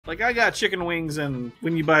Like, I got chicken wings, and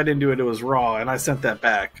when you bite into it, it was raw, and I sent that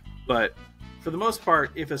back. But for the most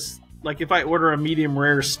part, if I order a medium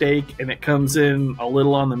rare steak and it comes in a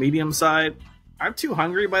little on the medium side, I'm too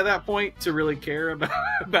hungry by that point to really care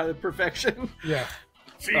about the perfection. Yeah.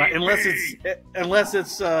 Unless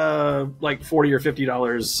it's like $40 or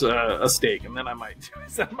 $50 a steak, and then I might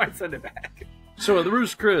send it back. So at the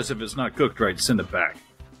Ruth's Chris, if it's not cooked right, send it back.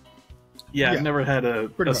 Yeah, Yeah. I've never had a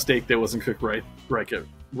Pretty much. steak that wasn't cooked right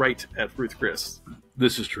at Ruth's Chris.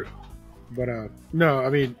 This is true. But no, I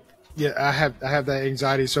mean, yeah, I have that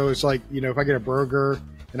anxiety. So it's like, if I get a burger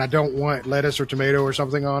and I don't want lettuce or tomato or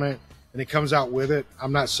something on it, and it comes out with it,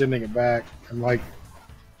 I'm not sending it back. I'm like,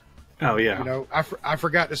 Oh yeah, I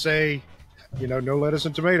forgot to say, no lettuce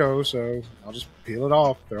and tomato, so I'll just peel it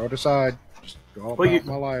off, throw it aside, just go about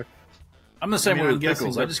my life. I'm the same way I'm with guessing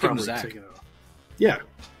pickles. I they're just give them to probably Zach. taken out. Yeah,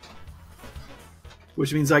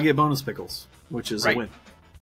 which means I get bonus pickles, which is Right. a win.